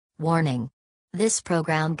Warning. This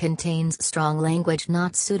program contains strong language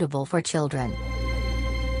not suitable for children.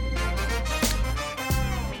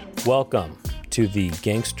 Welcome to the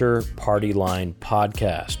Gangster Party Line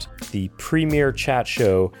podcast, the premier chat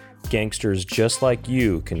show gangsters just like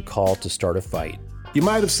you can call to start a fight. You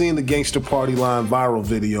might have seen the Gangster Party Line viral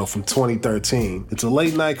video from 2013. It's a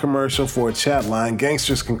late night commercial for a chat line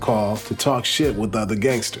gangsters can call to talk shit with other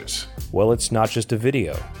gangsters. Well, it's not just a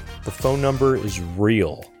video. The phone number is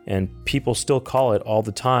real, and people still call it all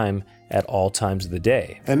the time at all times of the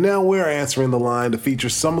day. And now we're answering the line to feature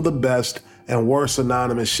some of the best and worst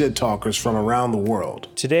anonymous shit talkers from around the world.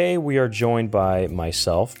 Today, we are joined by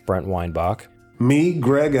myself, Brent Weinbach. Me,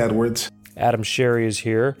 Greg Edwards. Adam Sherry is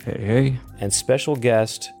here. Hey. And special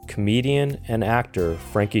guest, comedian and actor,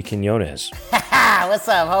 Frankie Quinones. What's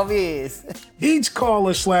up, homies? Each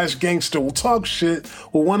caller/gangster will talk shit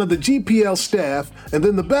with one of the GPL staff, and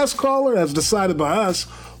then the best caller, as decided by us,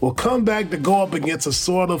 will come back to go up against a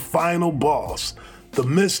sort of final boss, the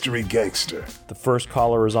mystery gangster. The first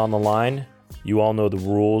caller is on the line. You all know the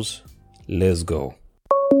rules. Let's go.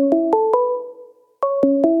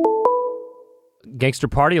 Gangster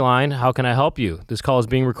Party Line, how can I help you? This call is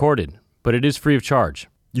being recorded, but it is free of charge.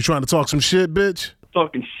 You trying to talk some shit, bitch?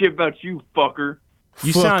 Talking shit about you, fucker.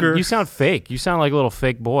 You sound fake. You sound like a little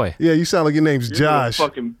fake boy. Yeah, you sound like your name's You're Josh. a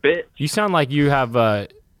fucking bitch. You sound like you have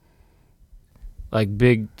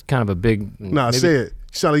big, kind of a big... Nah, say it.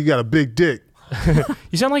 You sound like you got a big dick.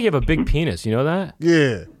 You sound like you have a big penis, you know that?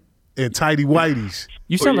 Yeah, and tighty whiteys.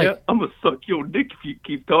 You sound like... I'm gonna suck your dick if you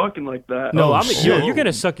keep talking like that. No, shit. you're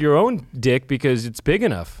gonna suck your own dick because it's big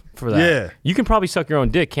enough for that. Yeah. You can probably suck your own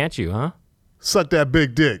dick, can't you, huh? Suck that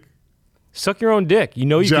big dick. Suck your own dick. You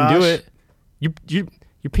know you Josh? can do it.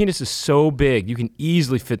 Your penis is so big, you can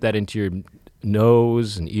easily fit that into your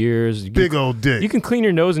nose and ears. Big old dick. You can clean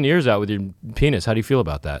your nose and ears out with your penis. How do you feel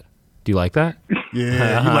about that? Do you like that?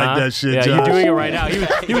 Yeah, you like that shit, Yeah, Josh. you're doing it right now.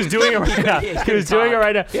 He was doing it right now. He was doing it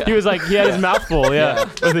right now. He was like, he had his mouth full,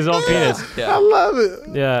 with his own penis. I love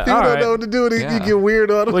it. Yeah, People all don't right. know what to do with it. You get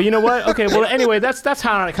weird on them. Well, you know what? Okay, well, anyway, that's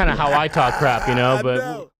how kind of how I talk crap, you know.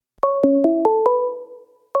 But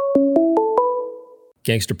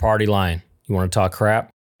Gangster Party Line. You want to talk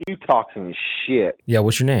crap? You talking shit, Yeah.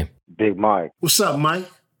 What's your name? Big Mike. What's up, Mike?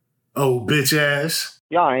 Oh, bitch ass.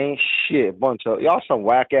 Y'all ain't shit. Y'all some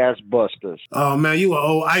whack ass busters. Oh, man, you a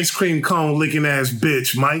old ice cream cone licking ass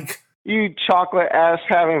bitch, Mike. You chocolate ass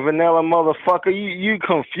having vanilla motherfucker. You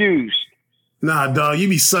confused. Nah, dog, you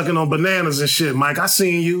be sucking on bananas and shit, Mike. I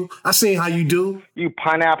seen you. I seen how you do. You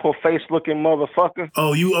pineapple face looking motherfucker.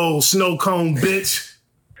 Oh, you old snow cone bitch.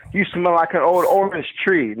 You smell like an old orange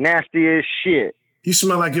tree. Nasty as shit. You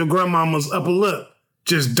smell like your grandmama's upper lip.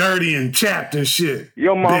 Just dirty and chapped and shit.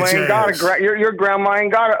 Your mama Bitch ain't got ass. your grandma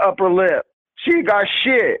ain't got an upper lip. She ain't got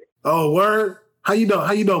shit. Oh, word? How you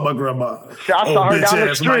know my grandma? I saw her bitch down the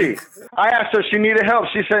ass street. Mike. I asked her if she needed help.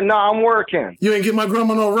 She said, "Nah, I'm working." You ain't get my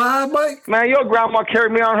grandma no ride, Mike? Man, your grandma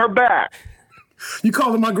carried me on her back. You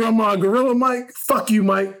calling my grandma a gorilla, Mike? Fuck you,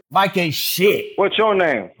 Mike. Mike ain't shit. What's your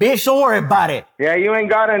name? Bitch, don't worry about it. Yeah, you ain't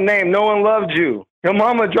got a name. No one loved you. Your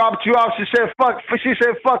mama dropped you off. She said,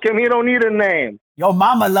 fuck him. He don't need a name. Your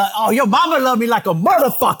mama love me like a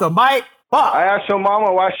motherfucker, Mike. Fuck. I asked your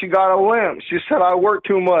mama why she got a limp. She said, I work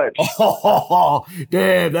too much. Oh,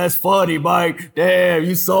 damn, that's funny, Mike. Damn,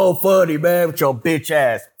 you so funny, man, with your bitch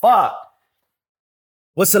ass. Fuck.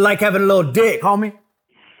 What's it like having a little dick, homie?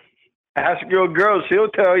 Ask your girl. She'll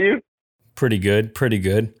tell you. Pretty good.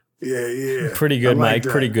 Yeah. Pretty good, I like Mike.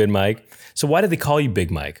 that. Pretty good, Mike. So why did they call you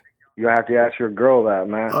Big Mike? You have to ask your girl that,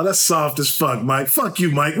 man. Oh, that's soft as fuck, Mike. Fuck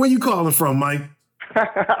you, Mike. Where you calling from, Mike?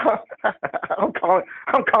 I'm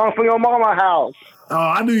calling from your mama house. Oh,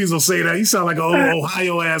 I knew you was gonna say that. You sound like an old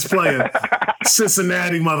Ohio ass player.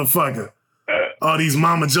 Cincinnati motherfucker. All these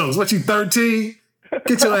mama jokes. What, you 13?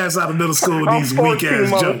 Get your ass out of middle school with I'm these 14, weak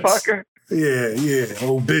ass jokes. motherfucker. Yeah.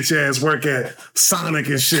 Old bitch ass work at Sonic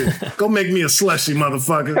and shit. Go make me a slushy,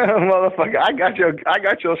 motherfucker. Motherfucker, I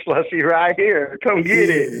got your slushy right here. Come get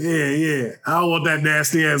it. Yeah. I don't want that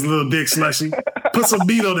nasty ass little dick slushy. Put some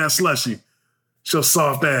beat on that slushy. Show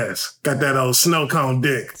soft ass. Got that old snow cone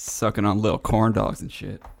dick. Sucking on little corn dogs and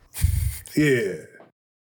shit. Yeah.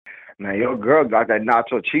 Man, your girl got that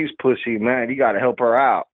nacho cheese pussy, man. You gotta help her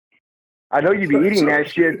out. I know you be eating that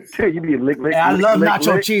shit too. You be lick. Hey, I love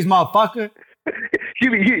nacho cheese, motherfucker.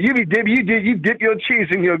 you dip your cheese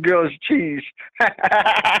in your girl's cheese.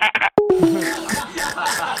 I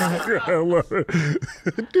love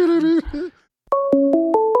it.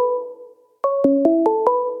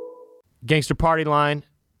 Gangster Party Line.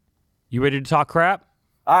 You ready to talk crap?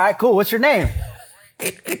 All right, cool. What's your name?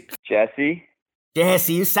 Jesse.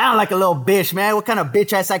 Jesse, you sound like a little bitch, man. What kind of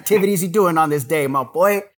bitch-ass activities you doing on this day, my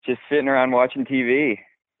boy? Just sitting around watching TV.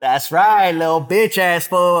 That's right, little bitch-ass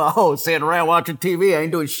fool. Oh, sitting around watching TV. I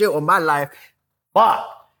ain't doing shit with my life. Fuck.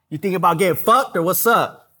 You think about getting fucked or what's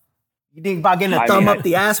up? You think about getting a thumb up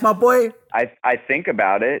the ass, my boy? I think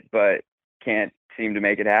about it, but can't seem to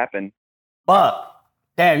make it happen. Fuck.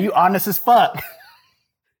 Damn, you honest as fuck.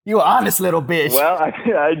 You an honest little bitch. Well, I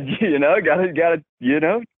gotta,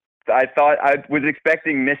 I thought I was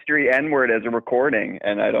expecting mystery N-word as a recording,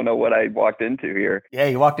 and I don't know what I walked into here. Yeah,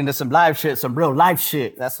 you walked into some live shit, some real life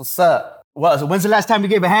shit. That's what's up. Well, so when's the last time you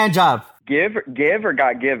gave a hand job? Give or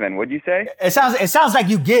got given? What'd you say? It sounds like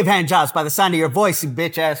you give hand jobs by the sound of your voice, you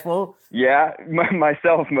bitch ass fool. Yeah,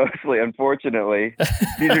 myself mostly, unfortunately.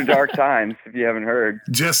 These are dark times, if you haven't heard.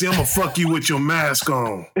 Jesse, I'm gonna fuck you with your mask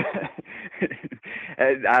on.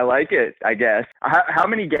 I like it, I guess. How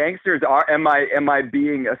many gangsters am I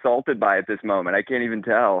being assaulted by at this moment? I can't even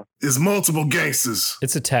tell. It's multiple gangsters.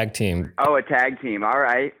 It's a tag team. Oh, a tag team. All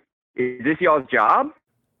right. Is this y'all's job?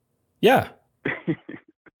 Yeah.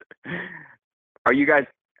 Are you guys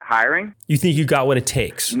hiring? You think you got what it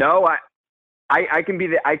takes? No, I can be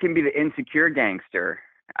the insecure gangster.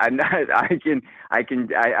 I'm not.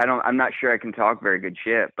 I'm not sure I can talk very good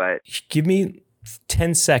shit, but give me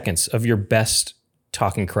 10 seconds of your best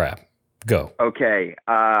talking crap. Go. Okay.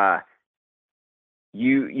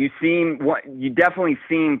 You definitely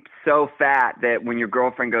seem so fat that when your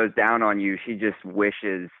girlfriend goes down on you, she just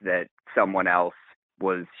wishes that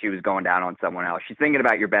she was going down on someone else. She's thinking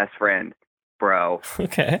about your best friend, bro.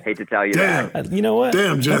 Okay. Hate to tell you that. You know what?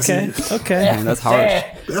 Damn, Jesse. Okay. Damn, that's harsh.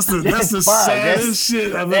 That's the saddest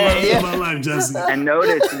shit I've ever heard in my life, Jesse. And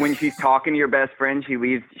notice when she's talking to your best friend, she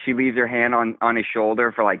leaves her hand on his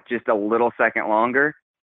shoulder for like just a little second longer.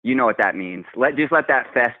 You know what that means. Just let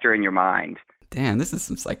that fester in your mind. Damn, this is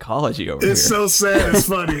some psychology over here. It's so sad. It's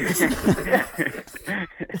funny.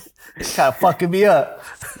 It's kind of fucking me up.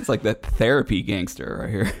 It's like that therapy gangster right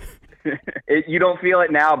here. You don't feel it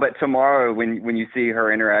now, but tomorrow when you see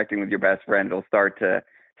her interacting with your best friend, it'll start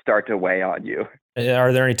to weigh on you.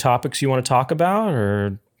 Are there any topics you want to talk about,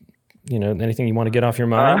 or anything you want to get off your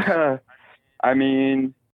mind? I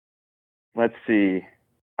mean, let's see.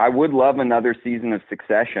 I would love another season of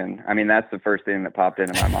Succession. I mean, that's the first thing that popped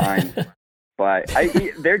into my mind. But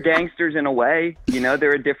they're gangsters in a way.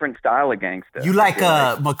 They're a different style of gangster. You like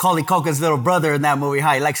Macaulay Culkin's little brother in that movie,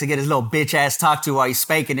 how he likes to get his little bitch ass talked to while he's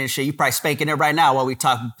spanking and shit. You probably spanking it right now while we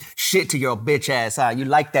talk shit to your bitch ass, huh? You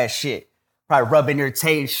like that shit. Probably rubbing your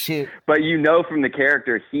taste shit. But from the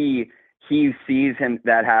character, he sees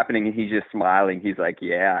that happening and he's just smiling. He's like,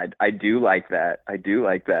 yeah, I do like that. I do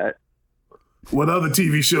like that. What other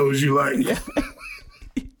TV shows you like?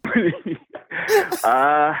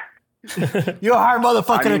 You're a hard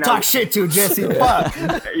motherfucker to talk shit to, Jesse. Fuck.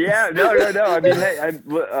 Yeah, no. I mean,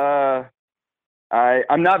 hey,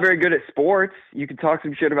 I'm not very good at sports. You could talk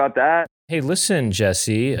some shit about that. Hey, listen,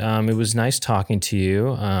 Jesse. It was nice talking to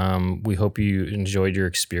you. We hope you enjoyed your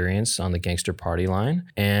experience on the Gangster Party Line,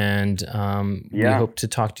 and we hope to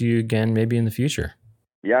talk to you again maybe in the future.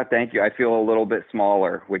 Yeah, thank you. I feel a little bit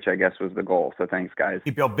smaller, which I guess was the goal. So thanks, guys.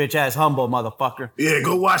 Keep your bitch ass humble, motherfucker. Yeah,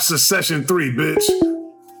 go watch Succession 3, bitch.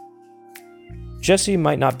 Jesse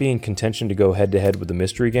might not be in contention to go head-to-head with the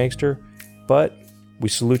mystery gangster, but we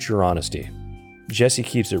salute your honesty. Jesse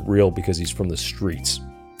keeps it real because he's from the streets.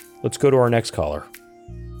 Let's go to our next caller.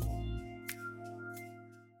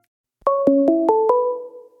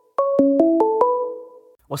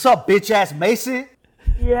 What's up, bitch-ass Mason?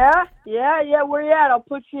 Yeah, where you at? I'll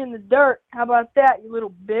put you in the dirt. How about that, you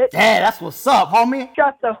little bitch? Yeah, that's what's up, homie.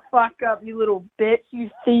 Shut the fuck up, you little bitch, you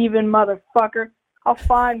thieving motherfucker. I'll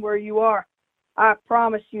find where you are. I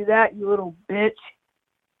promise you that, you little bitch.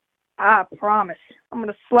 I promise. I'm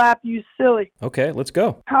gonna slap you silly. Okay, let's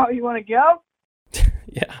go. Oh, you wanna go?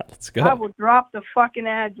 Yeah, let's go. I will drop the fucking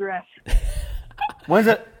address. When's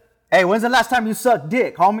the last time you sucked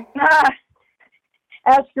dick, homie?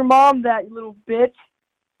 Ask your mom that, you little bitch.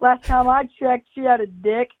 Last time I checked, she had a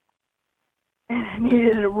dick. And it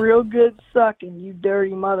needed a real good sucking, you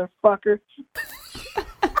dirty motherfucker.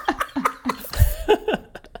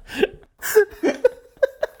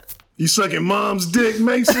 You sucking mom's dick,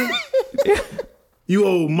 Mason? You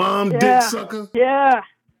old mom dick sucker? Yeah.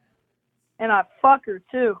 And I fuck her,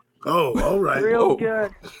 too. Oh, all right. Real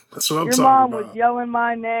good. That's what I'm Your talking mom about. was yelling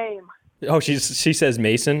my name. Oh, she says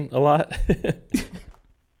Mason a lot?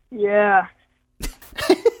 Yeah.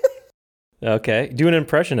 Okay, do an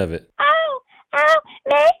impression of it. Ow,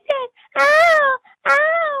 Mason, ow.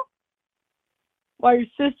 While your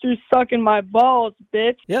sister's sucking my balls,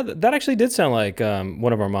 bitch. Yeah, that actually did sound like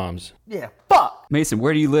one of our moms. Yeah, fuck. Mason,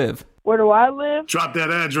 where do you live? Where do I live? Drop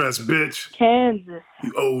that address, bitch. Kansas.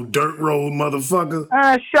 You old dirt road motherfucker.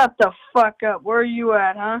 Shut the fuck up. Where are you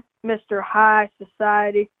at, huh? Mr. High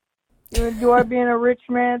Society. You enjoy being a rich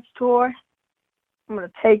man's toy? I'm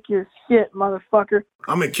gonna take your shit, motherfucker.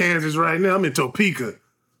 I'm in Kansas right now. I'm in Topeka.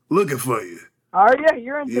 Looking for you. Are you?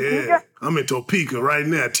 You're in Topeka? Yeah, I'm in Topeka right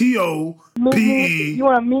now. T-O-P-E. You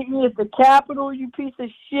want to meet me at the Capitol, you piece of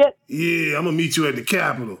shit? Yeah, I'm going to meet you at the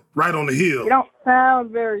Capitol, right on the hill. You don't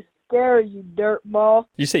sound very scary, you dirtball.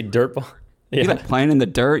 You say dirtball? Yeah. You like playing in the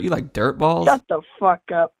dirt? You like dirt balls? Shut the fuck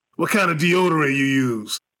up. What kind of deodorant you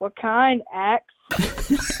use? What kind, Axe?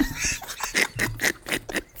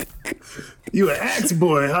 You an Axe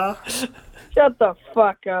boy, huh? Shut the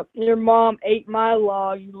fuck up. Your mom ate my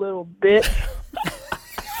log, you little bitch.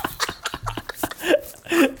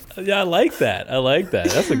 Yeah, I like that.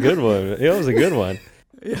 That's a good one. It was a good one.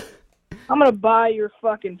 I'm gonna buy your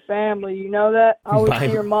fucking family, you know that? I always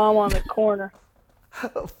see your mom on the corner. She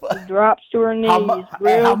drops to her knees. How much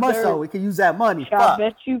dirty. so? We can use that money. I Fuck.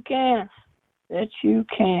 bet you can. Bet you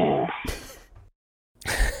can.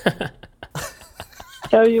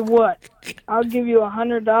 Tell you what, I'll give you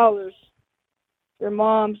 $100. Your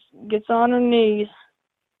mom gets on her knees,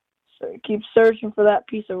 so keep searching for that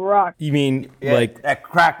piece of rock. You mean like that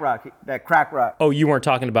crack rock? That crack rock. Oh, you weren't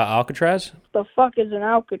talking about Alcatraz? The fuck is an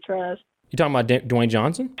Alcatraz? You talking about Dwayne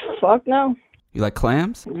Johnson? Fuck no. You like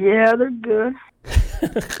clams? Yeah, they're good.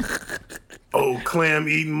 Oh, clam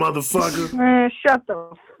eating motherfucker. Man, shut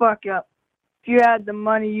the fuck up. If you had the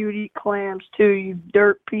money, you'd eat clams too, you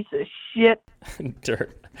dirt piece of shit.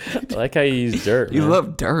 Dirt. I like how you use dirt. You man.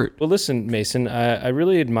 love dirt. Well, listen, Mason, I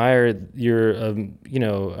really admire your,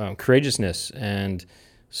 courageousness and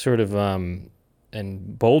sort of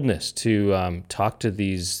and boldness to talk to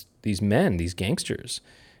these men, these gangsters.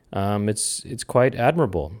 It's quite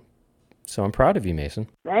admirable. So I'm proud of you, Mason.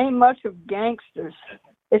 They ain't much of gangsters.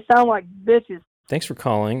 They sound like bitches. Thanks for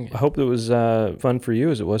calling. I hope it was fun for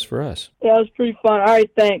you as it was for us. Yeah, it was pretty fun. All right,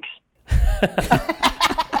 thanks.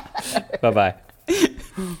 Bye-bye.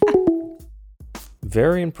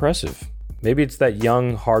 Very impressive. Maybe it's that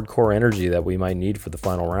young, hardcore energy that we might need for the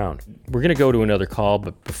final round. We're going to go to another call,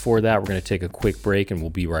 but before that, we're going to take a quick break and we'll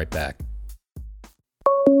be right back.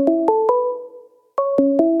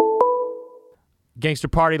 Gangster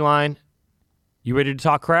Party Line, you ready to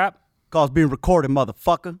talk crap? Call's being recorded,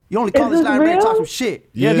 motherfucker. You only call this line to talk some shit.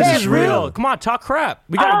 Yeah, this is real. Come on, talk crap.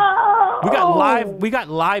 We got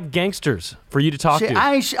live gangsters for you to talk Shit, to.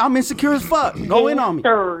 I'm insecure as fuck. Go in on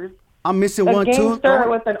me. I'm missing one, two. Gangster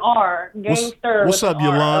with an R. Gangster What's with up, an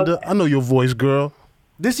R. Yolanda? Okay. I know your voice, girl.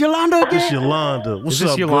 This Yolanda again? This Yolanda. What's Is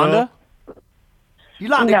this up, Yolanda? girl?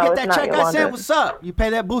 Yolanda, No, get it's that not check I Yolanda. sent. What's up? You pay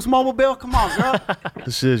that Boost Mobile bill? Come on, girl.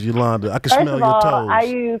 This is Yolanda. I can First smell of your all, toes. I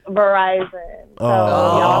use Verizon. So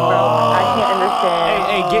y'all broke.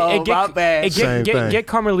 I can't understand. Get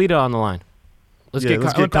Carmelita on the line. Let's I'm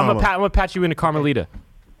get gonna patch you into Carmelita.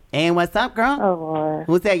 And what's up, girl? Oh, Lord.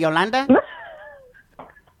 Who's that, Yolanda?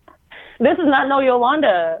 This is not no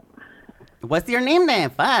Yolanda. What's your name then?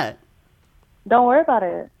 Fuck. Don't worry about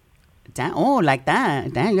it. Damn, oh, like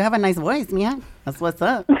that. Damn, you have a nice voice, man. That's what's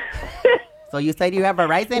up. So you said you have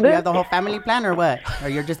Verizon? You have the whole family plan or what? Or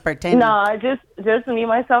you're just pretending? No, just me,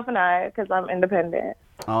 myself, and I, because I'm independent.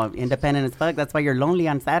 Oh, independent as fuck. That's why you're lonely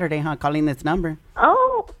on Saturday, huh? Calling this number.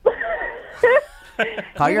 Oh.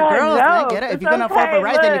 Call your Yeah, girls, no, man. Get it. If it's you can afford okay,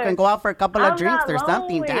 Verizon, you look. can go out for a couple of I'm drinks not or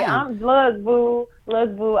something. lonely. Damn.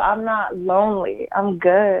 Look, boo, I'm not lonely. I'm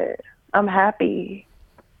good. I'm happy.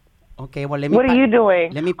 Okay, well, let me. What are you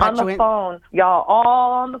doing? Let me on patch the you in. phone. Y'all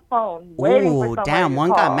all on the phone waiting for Ooh, somebody damn, to one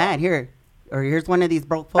call. got mad here. Or here's one of these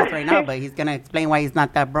broke folks right now, but he's gonna explain why he's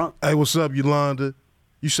not that broke. Hey, what's up, Yolanda?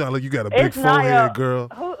 You sound like you got a big It's not forehead, your- girl.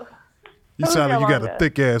 You who's sound like you got a Yolanda?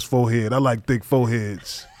 thick ass forehead. I like thick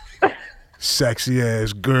foreheads. Sexy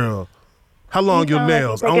ass girl. How long your sound like you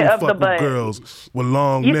nails? pick I it don't up the fuck with butt. girls with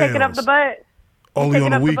long You nails. picking up the butt? You Only on picking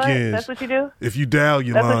the up the butt? weekends. That's what you do? If you down,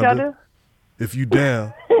 That's what y'all Yolanda. do? If you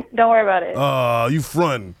down. Don't worry about it. You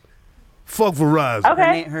frontin'. Fuck Verizon.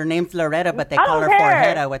 Okay. Her name's Loretta, but they I call her don't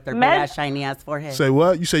care. Foreheda with her big Men- ass shiny ass forehead. Say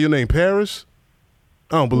what? You say your name Paris?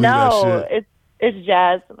 I don't believe that No, shit. it's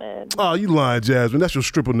Jasmine. Oh, you lying, Jasmine. That's your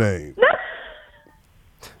stripper name.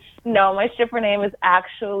 No, my stripper name is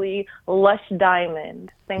actually Lush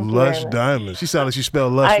Diamond. Thank you Lush very much. Diamond. She sounded like she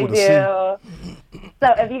spelled lush I with a C. do.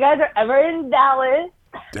 So if you guys are ever in Dallas,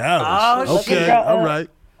 Dallas. Oh, okay, shit. all right.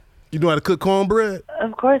 You know how to cook cornbread?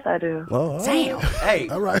 of course I do. Oh, Damn. Hey.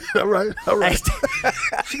 all right.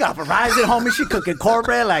 She got Verizon, homie. She cooking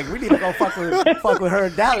cornbread. Like, we need to go fuck with her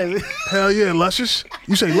in Dallas. Hell yeah, luscious.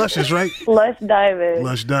 You say luscious, right? Lush Diamond.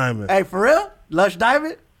 Lush Diamond. Hey, for real? Lush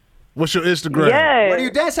Diamond? What's your Instagram? Yes. Where do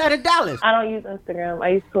you dance at in Dallas? I don't use Instagram. I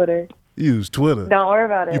use Twitter. You use Twitter. Don't worry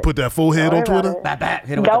about it. You put that full head on Twitter?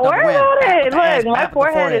 Don't worry about it. Look, my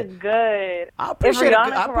forehead is good. I appreciate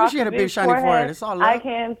a big shiny forehead. It's all love. I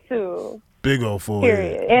can too. Big old forehead.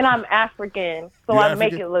 Period. And I'm African, so I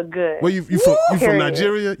make it look good. Well, you from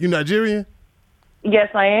Nigeria? You Nigerian? Yes,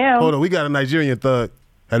 I am. Hold on, we got a Nigerian thug.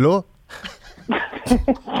 Hello?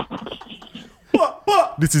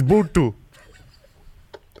 This is Buntu.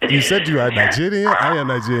 You said you are Nigerian? I am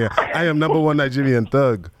Nigerian. I am #1 Nigerian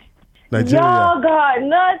thug. Nigeria. Y'all got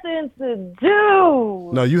nothing to do.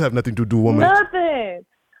 No, you have nothing to do, woman. Nothing.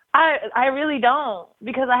 I really don't,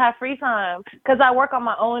 because I have free time, because I work on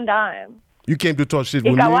my own dime. You came to talk shit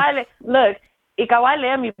with me? Look,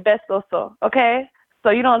 Ikawale mi bestoso, okay? So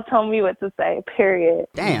you don't tell me what to say, period.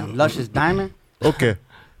 Damn, Luscious Diamond? Okay.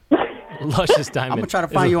 Luscious Diamond. I'm going to try to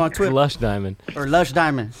find you on Twitter. Lush Diamond. Or Lush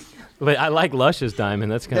Diamond. But I like Luscious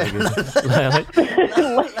Diamond. That's kind of good.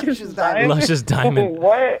 Luscious Diamond. Luscious Diamond.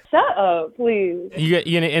 What? Shut up, please. You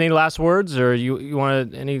any last words, or you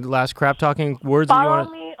want any last crap talking words? Follow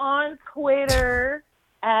me on Twitter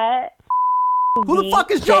at Who the fuck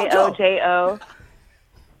is JoJo? JoJo.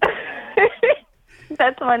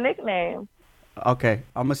 That's my nickname. Okay,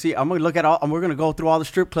 I'm gonna look at all. We're gonna go through all the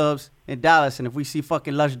strip clubs in Dallas, and if we see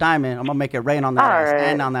fucking Lush Diamond, I'm gonna make it rain on that ass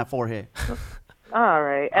and on that forehead. All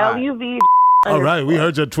right, LUV. All right, we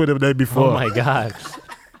heard your Twitter name before. Oh my God.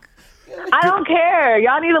 I don't care.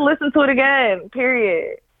 Y'all need to listen to it again.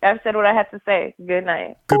 Period. I've said what I had to say. Good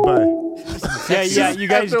night. Goodbye. Yeah. You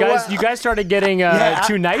guys started getting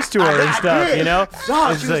too nice to her and stuff. You know.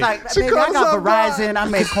 No, she was like, baby, I got Verizon. I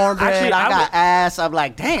make cornbread. Actually, I got ass. I'm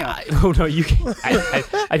like, damn. Oh no, you.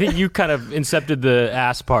 I think you kind of incepted the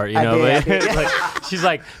ass part. You know, I did. like, she's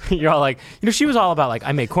like, you're all like, she was all about like,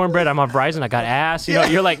 I make cornbread. I'm on Verizon. I got ass. You know,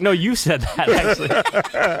 you're like, no, you said that actually.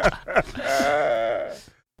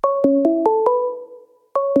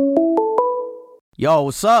 Yo,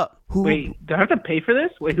 what's up? Wait, do I have to pay for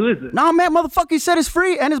this? Wait, who is this? Nah, man, motherfucker, you said it's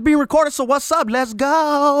free and it's being recorded, so what's up? Let's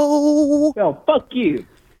go. Yo, fuck you.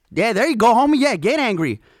 Yeah, there you go, homie. Yeah, get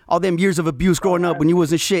angry. All them years of abuse growing up when you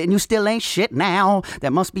wasn't shit and you still ain't shit now.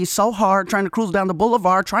 That must be so hard trying to cruise down the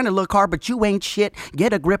boulevard, trying to look hard, but you ain't shit.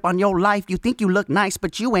 Get a grip on your life. You think you look nice,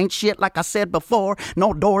 but you ain't shit. Like I said before,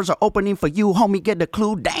 no doors are opening for you, homie. Get the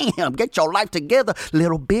clue. Damn, get your life together,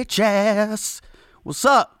 little bitch ass. What's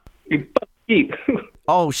up?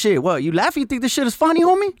 Oh shit, what? You laughing? You think this shit is funny,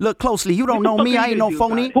 homie? Look closely, you don't know me, I ain't no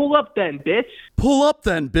phony. Pull up then, bitch. Pull up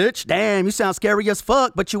then, bitch. Damn, you sound scary as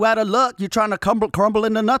fuck, but you out of luck. You trying to crumble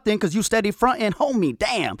into nothing because you steady frontin', homie.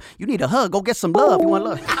 Damn, you need a hug. Go get some love. You want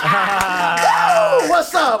love? Yo,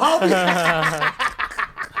 what's up, homie?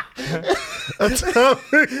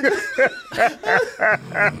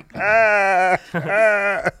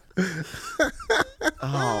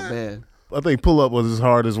 Oh man. I think pull up was his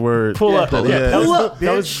hardest word. Pull up. Yeah. Pull up.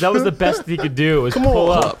 That was the best he could do. Was pull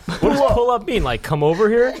up. What does pull up mean? Like come over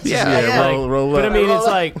here? Yeah. Roll but up. I mean, it's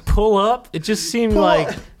like pull up. It just seemed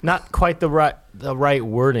like not quite the right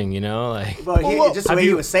wording, you know? Like But just the way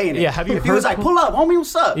he was saying it. Yeah. Have you if heard? He was like, pull up, homie.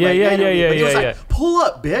 What's up? Yeah, like, yeah. But he was like, pull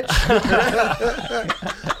up, bitch.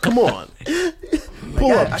 Come on.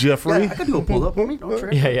 Pull up, Jeffrey. I could do a pull up, homie. Don't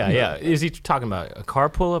trip. Yeah. Is he talking about a car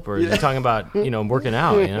pull up, or is he talking about working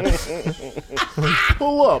out? You know?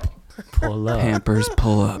 Pull up. Pull up. Pampers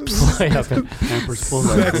pull-ups. Pampers pull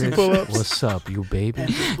up. Sexy pull-ups. What's up, you baby?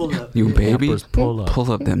 You baby? Pampers pull up.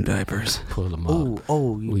 Pull up them diapers. Pull them up.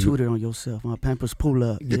 Oh, you tooted on yourself. My Pampers pull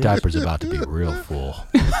up. Your diaper's about to be real full.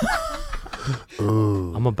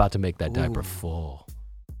 I'm about to make that diaper full.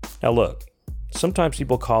 Now look, sometimes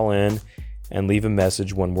people call in and leave a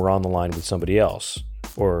message when we're on the line with somebody else,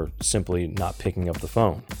 or simply not picking up the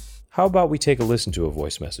phone. How about we take a listen to a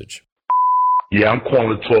voice message? Yeah, I'm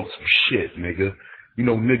calling to talk some shit, nigga. You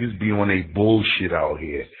know, niggas be on they bullshit out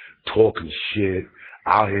here, talking shit,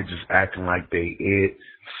 out here just acting like they it,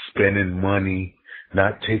 spending money,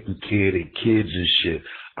 not taking care of their kids and shit.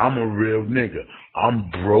 I'm a real nigga. I'm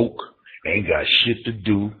broke, ain't got shit to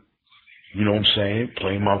do. You know what I'm saying?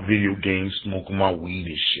 Playing my video games, smoking my weed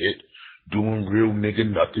and shit, doing real nigga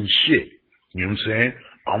nothing shit. You know what I'm saying?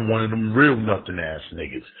 I'm one of them real nothing ass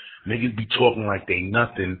niggas. Niggas be talking like they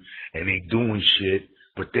nothing and they doing shit,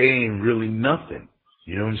 but they ain't really nothing.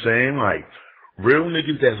 You know what I'm saying? Like, real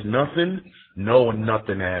niggas that's nothing know a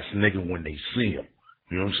nothing ass nigga when they see him.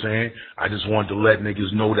 You know what I'm saying? I just wanted to let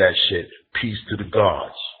niggas know that shit. Peace to the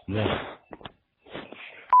gods. Yeah.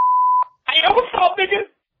 Hey, yo, what's up, nigga?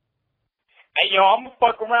 Hey, yo, I'ma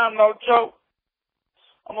fuck around, no joke.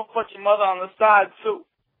 I'ma fuck your mother on the side, too.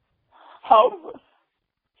 However,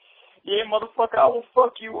 Yeah, motherfucker, I will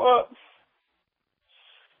fuck you up.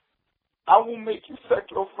 I will make you suck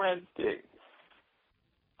your friend's dick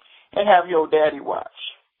and have your daddy watch.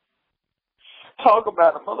 Talk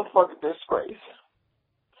about a motherfucking disgrace.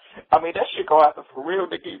 I mean, that shit go after for real,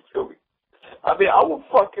 nigga, you feel me? I mean, I will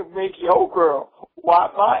fucking make your girl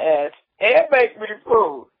wipe my ass and make me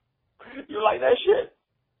food. You like that shit?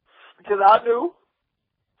 Because I do.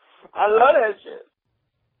 I love that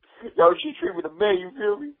shit. Yo, she treat me the man, you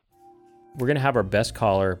feel me? We're going to have our best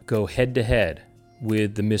caller go head-to-head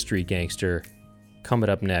with the mystery gangster coming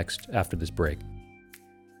up next after this break.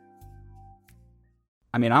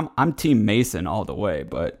 I mean, I'm Team Mason all the way,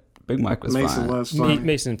 but Big Mike was Mason fine. was fine.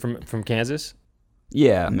 Mason from Kansas?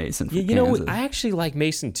 Yeah, Mason from you Kansas. know, I actually like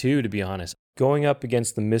Mason too, to be honest. Going up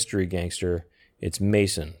against the mystery gangster, it's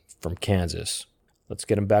Mason from Kansas. Let's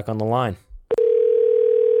get him back on the line.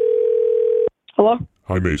 Hello?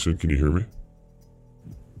 Hi, Mason. Can you hear me?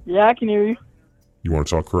 Yeah, I can hear you. You want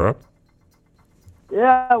to talk crap?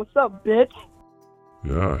 Yeah, what's up, bitch?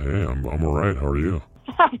 Yeah, hey, I'm all right. How are you?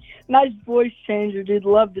 Nice voice changer, dude.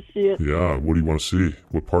 Love to see it. Yeah, what do you want to see?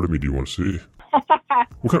 What part of me do you want to see?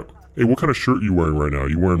 What kind of shirt are you wearing right now?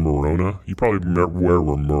 You wearing Morona? You probably wear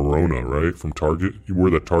Morona, right? From Target? You wear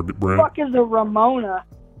that Target brand? What the fuck is a Ramona?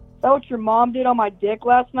 Is that what your mom did on my dick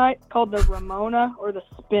last night? Called the Ramona or the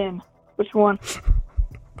Spin? Which one?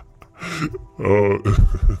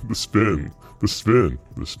 The Spin. The Spin.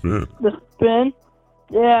 The Spin. The Spin?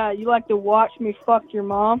 Yeah, you like to watch me fuck your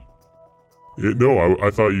mom? No,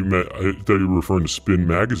 I thought you were referring to Spin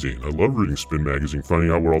Magazine. I love reading Spin Magazine,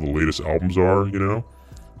 finding out what all the latest albums are, you know?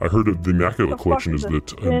 I heard of the Immaculate Collection is the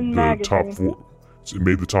top 4. It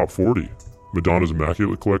made the top 40. Madonna's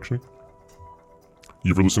Immaculate Collection.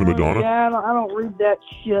 You ever listen to Madonna? Yeah, I don't read that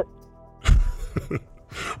shit.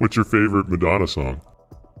 What's your favorite Madonna song?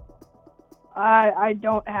 I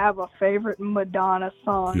don't have a favorite Madonna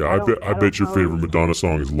song. Yeah, I bet your favorite Madonna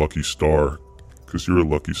song is Lucky Star. Because you're a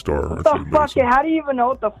lucky star, aren't you, What the fuck? How do you even know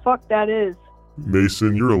what the fuck that is?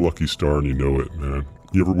 Mason, you're a lucky star and you know it, man.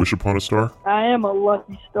 You ever wish upon a star? I am a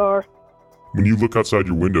lucky star. When you look outside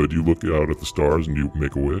your window, do you look out at the stars and do you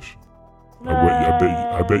make a wish?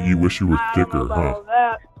 I bet you wish you were thicker, huh?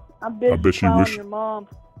 That. I'm busy I bet you calling wish. your mom.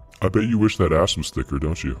 I bet you wish that ass was thicker,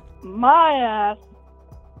 don't you? My ass.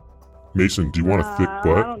 Mason, do you want a thick I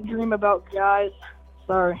butt? don't dream about guys.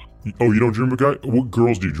 Sorry. Oh, you don't dream about guy? What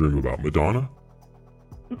girls do you dream about? Madonna?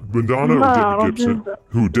 Madonna No, I or don't Debbie dream Gibson? about-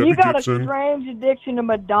 Who? Debbie You got Gibson? a strange addiction to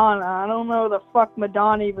Madonna. I don't know who the fuck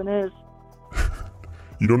Madonna even is.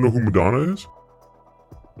 You don't know who Madonna is?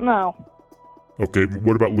 No, Okay,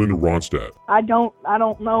 what about Linda Ronstadt? I don't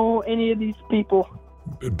know any of these people.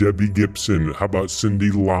 Debbie Gibson. How about Cyndi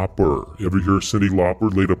Lauper? You ever hear of Cyndi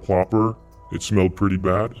Lauper laid a plopper? It smelled pretty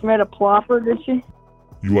bad. She made a plopper, did she?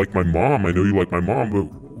 You like my mom. I know you like my mom, but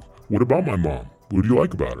what about my mom? What do you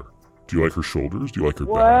like about her? Do you like her shoulders? Do you like her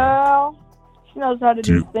back? Well, she knows how to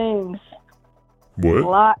Do do you- things. What?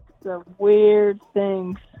 Lots of weird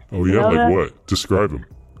things. Oh You yeah, know like that? what? Describe them.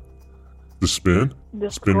 The Spin? Spin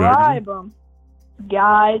Describe magazine? them.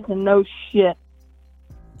 Guys and no shit.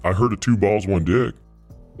 I heard of 2 balls, 1 dick.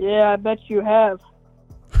 Yeah, I bet you have.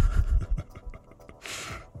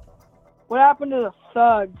 What happened to the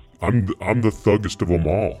thugs? I'm the thuggest of them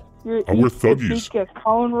all. You're I wear thuggies.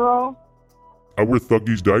 Conroe? I wear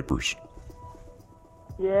thuggies diapers.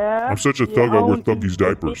 Yeah. I'm such a You thug. I wear own thuggies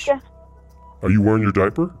diapers. Ika? Are you wearing your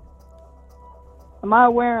diaper? Am I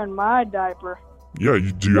wearing my diaper? Yeah.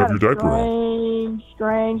 Do you have your got a diaper on?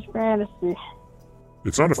 Strange fantasy.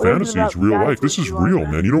 It's not a What is it fantasy. It's about real life. diapers This is you want real,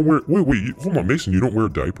 man. You don't wear. Wait. Hold on, Mason. You don't wear a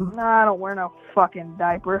diaper? Nah, I don't wear no fucking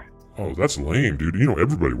diaper. Oh, that's lame, dude. You know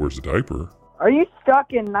everybody wears a diaper. Are you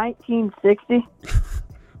stuck in 1960?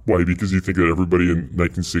 Why? Because you think that everybody in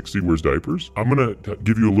 1960 wears diapers? I'm gonna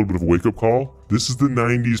give you a little bit of a wake-up call. This is the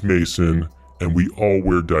 90s, Mason, and we all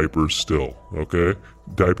wear diapers still, okay?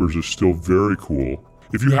 Diapers are still very cool.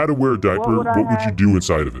 If you had to wear a diaper, would I what would you have? do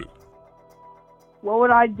inside of it? What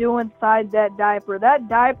would I do inside that diaper? That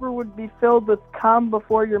diaper would be filled with cum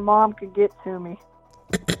before your mom could get to me.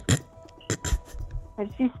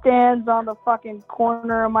 And she stands on the fucking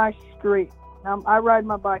corner of my street. I ride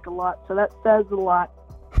my bike a lot, so that says a lot.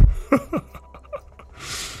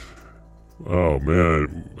 Oh,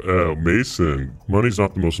 man. Mason, money's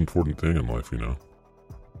not the most important thing in life, you know?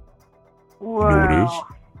 You know what it is?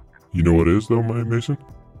 You know what it is, though, Mason?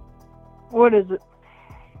 What is it?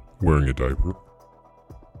 Wearing a diaper.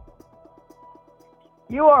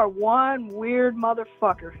 You are one weird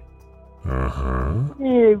motherfucker. Uh-huh.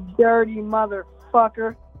 You dirty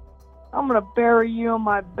motherfucker. I'm gonna bury you in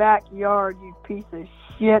my backyard, you piece of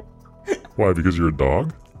shit. Why, because you're a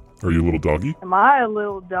dog? Are you a little doggy? Am I a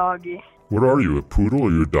little doggy? What are you, a poodle? Are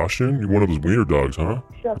you a Dachshund? You're one of those wiener dogs, huh?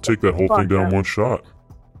 I'll take that whole thing down one shot.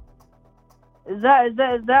 Is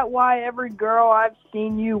that why every girl I've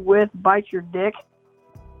seen you with bites your dick?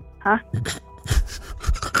 Huh?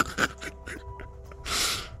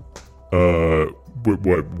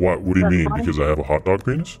 What do you mean? Because I have a hot dog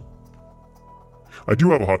penis? I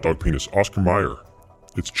do have a hot dog penis, Oscar Mayer.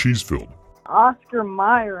 It's cheese filled. Oscar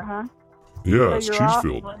Mayer, huh? Yeah, So it's you're cheese off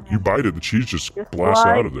filled. brand. You bite it, the cheese just Just blasts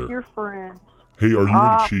like out of there. your friend. Hey, are you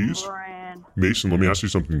Off into cheese? brand. Mason, let me ask you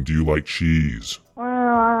something. Do you like cheese? Well,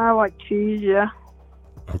 I like cheese, yeah.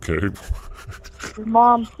 Okay. Your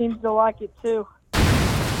mom seems to like it too.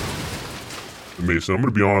 Mason, I'm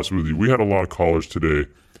going to be honest with you. We had a lot of callers today,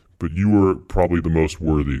 but you were probably the most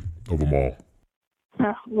worthy of them all.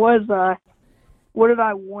 Was I? What did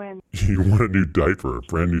I win? You won a new diaper, a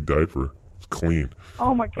brand new diaper. It's clean.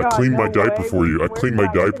 Oh my God! I cleaned my no diaper way. for you. I Where's cleaned my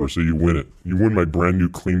that diaper so you win it. You win my brand new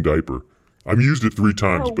clean diaper. I've used it 3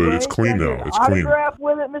 times, No but way. it's clean Can I now. get It's an clean. autograph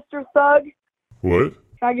with it, Mr. Thug? What?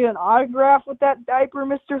 Can I get an autograph with that diaper,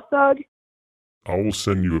 Mr. Thug? I will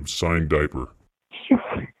send you a signed diaper.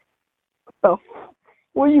 Oh,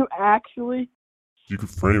 will you actually? You can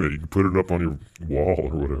frame it. You can put it up on your wall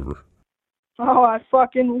or whatever. Oh, I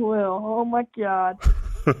fucking will. Oh my God.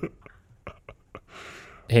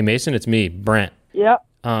 Hey, Mason, it's me, Brent. Yep.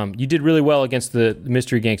 You did really well against the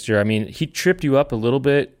mystery gangster. I mean, he tripped you up a little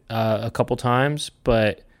bit a couple times,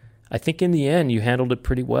 but I think in the end you handled it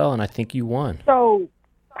pretty well, and I think you won. So,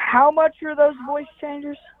 how much are those voice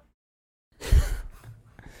changers?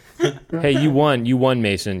 Hey, you won. You won,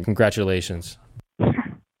 Mason. Congratulations.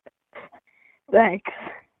 Thanks.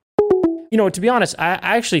 You know, to be honest, I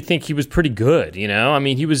actually think he was pretty good, you know? I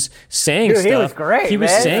mean, he was saying Dude, stuff. he was great, He was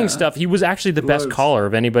man. saying stuff. He was actually the best caller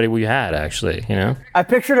of anybody we had, actually, you know? I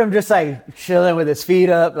pictured him just like chilling with his feet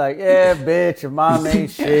up, like, yeah, bitch, your mom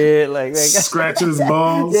ain't shit. Like Scratching his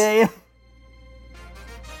balls. Yeah.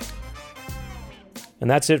 And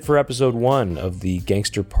that's it for episode 1 of the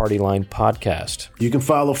Gangster Party Line podcast. You can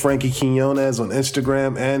follow Frankie Quinones on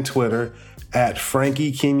Instagram and Twitter at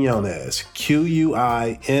Frankie Quinones, Quinones.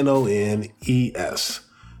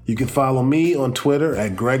 You can follow me on Twitter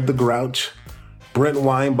at Greg the Grouch. Brent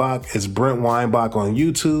Weinbach is Brent Weinbach on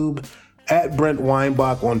YouTube, at Brent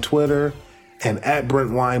Weinbach on Twitter, and at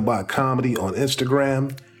Brent Weinbach Comedy on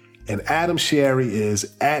Instagram. And Adam Sherry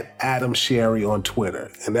is at Adam Sherry on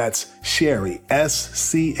Twitter. And that's Sherry,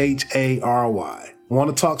 Schary.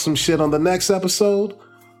 Want to talk some shit on the next episode?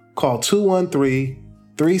 Call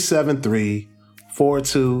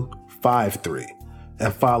 213-373-4253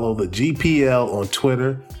 and follow the GPL on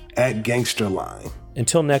Twitter at Gangsterline.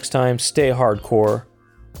 Until next time, stay hardcore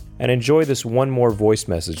and enjoy this one more voice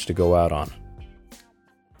message to go out on.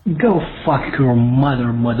 Go fuck your mother,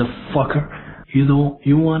 motherfucker. You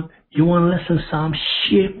want to listen to some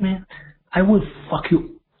shit, man? I will fuck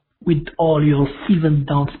you with all your even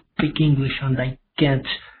don't speak English and I can't.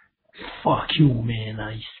 Fuck you, man.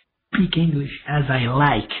 I speak English as I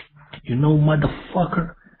like. You know,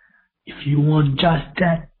 motherfucker. If you want just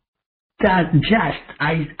that I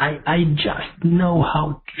just know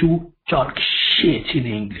how to talk shit in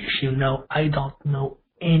English. You know, I don't know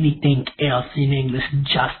anything else in English.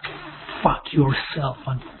 Just fuck yourself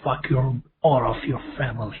and fuck all of your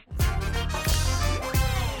family.